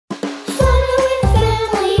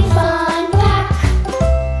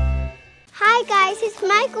it's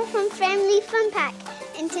Michael from Family Fun Pack,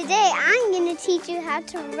 and today I'm going to teach you how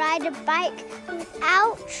to ride a bike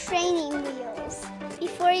without training wheels.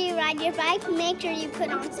 Before you ride your bike, make sure you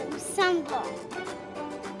put on some sunblock.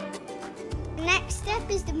 The next step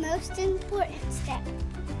is the most important step,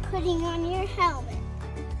 putting on your helmet.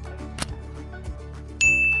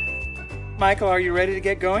 Michael, are you ready to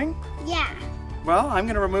get going? Yeah. Well, I'm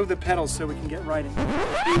going to remove the pedals so we can get riding.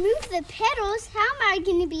 Remove the pedals? How am I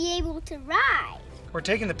going to be able to ride? We're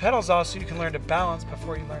taking the pedals off so you can learn to balance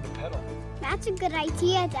before you learn to pedal. That's a good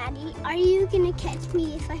idea, Daddy. Are you going to catch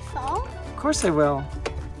me if I fall? Of course I will.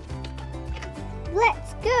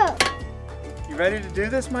 Let's go. You ready to do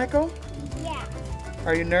this, Michael? Yeah.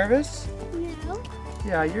 Are you nervous? No.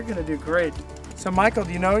 Yeah, you're going to do great. So, Michael,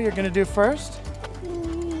 do you know what you're going to do first?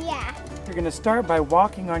 Yeah. You're going to start by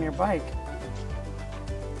walking on your bike.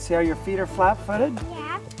 See how your feet are flat-footed?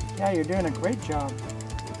 Yeah. Yeah, you're doing a great job.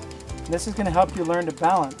 This is going to help you learn to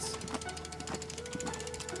balance.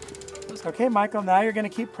 Okay, Michael, now you're going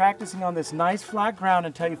to keep practicing on this nice flat ground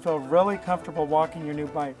until you feel really comfortable walking your new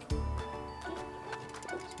bike.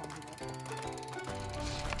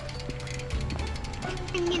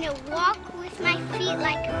 I'm going to walk with my feet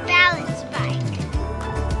like a balance bike.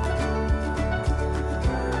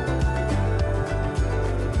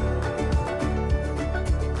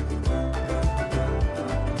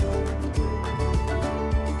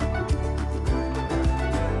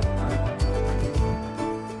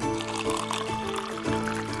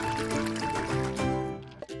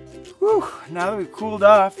 Whew, now that we've cooled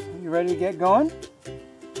off, you ready to get going?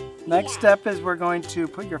 Next step is we're going to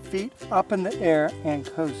put your feet up in the air and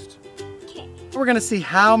coast. Okay. We're going to see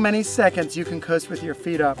how many seconds you can coast with your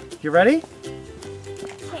feet up. You ready?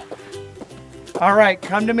 Okay. All right,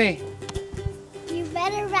 come to me. You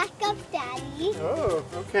better rack up, Daddy. Oh,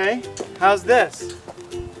 okay. How's this?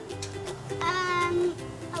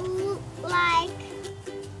 Like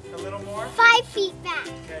A little more? 5 feet back.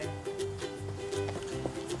 Okay.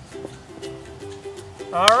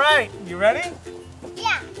 All right, you ready?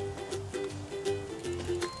 Yeah.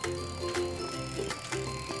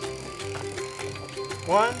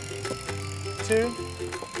 One, two,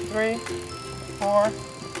 three, 4,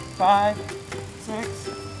 5, 6,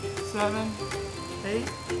 7, 8,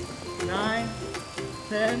 9,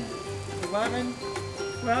 10, 11,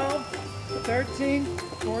 12, 13,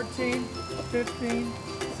 14, 15,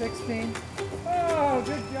 16. Oh,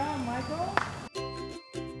 good job, Michael.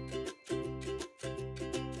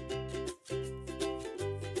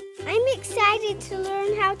 I'm excited to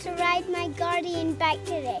learn how to ride my Guardian bike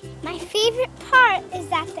today. My favorite part is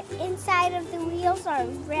that the inside of the wheels are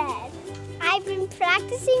red. I've been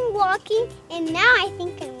practicing walking and now I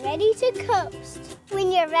think I'm ready to coast.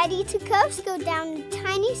 When you're ready to coast, go down a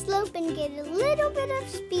tiny slope and get a little bit of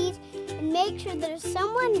speed and make sure there's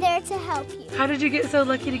someone there to help you. How did you get so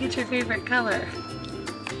lucky to get your favorite color?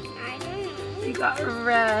 I don't know. You got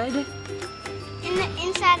red. And the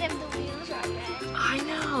inside of the wheels are red. I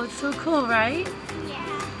know, it's so cool, right?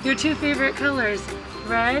 Yeah. Your two favorite colors,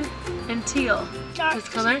 red and teal. Dark This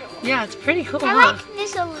color? teal. Yeah, it's pretty cool, I huh? like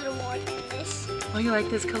this a little more than this. Oh, you like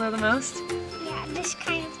this color the most? Yeah, this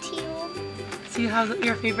kind of teal. So you have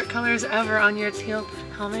your favorite colors ever on your teal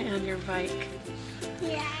helmet and your bike.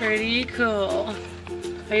 Yeah. Pretty cool.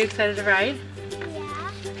 Are you excited to ride?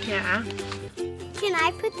 Yeah. Yeah. Can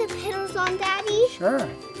I put the pedals on, Daddy? Sure.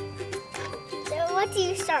 So what do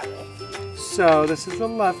you start with? So this is the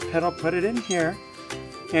left pedal, put it in here,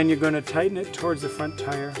 and you're going to tighten it towards the front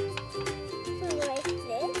tire. So like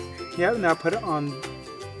this? Yep, now put it on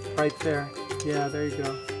right there. Yeah, there you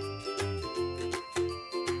go.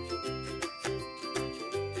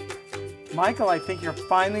 Michael, I think you're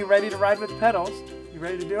finally ready to ride with pedals. You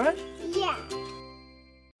ready to do it? Yeah.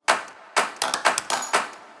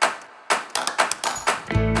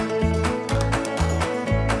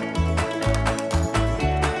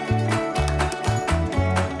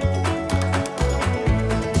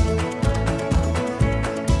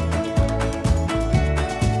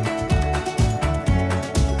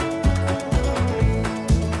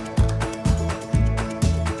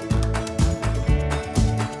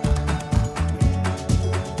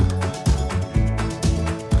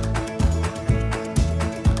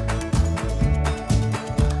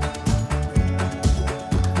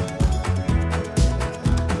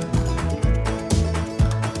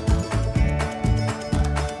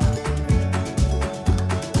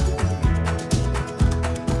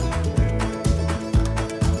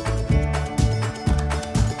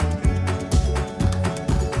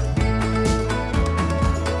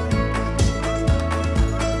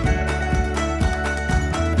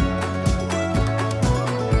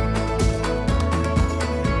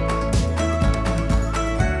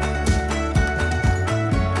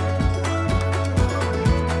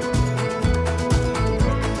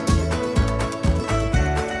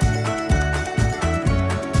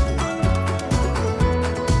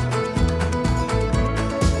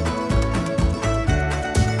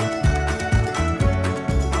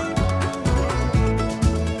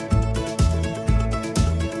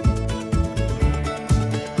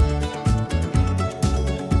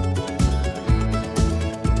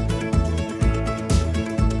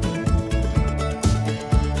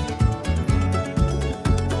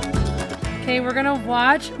 Okay, we're gonna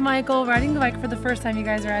watch Michael riding the bike for the first time. You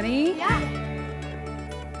guys ready? Yeah.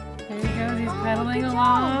 There he goes, he's pedaling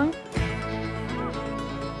along.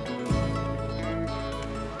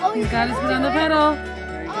 Oh, He's got his foot on the pedal.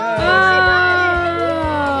 There you go.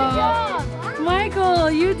 Oh!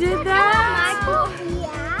 Michael, you did that? Michael,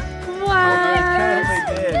 yeah. What?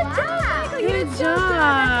 Totally did. Good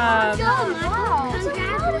job.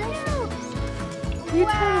 Congratulations. You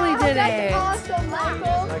totally did it. Awesome,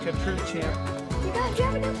 Michael. Like a true champ. You got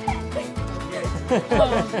driven a pet.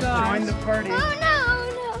 Oh, gosh. Join the party. Oh,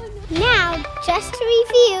 no. Now, just to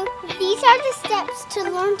review, these are the steps to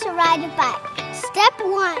learn to ride a bike. Step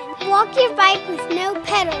 1, walk your bike with no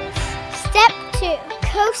pedals. Step 2,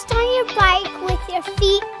 coast on your bike with your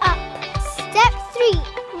feet up. Step 3,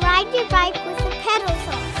 ride your bike with the pedals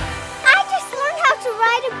on. I just learned how to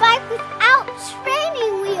ride a bike without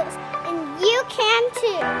training wheels, and you can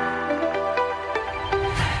too.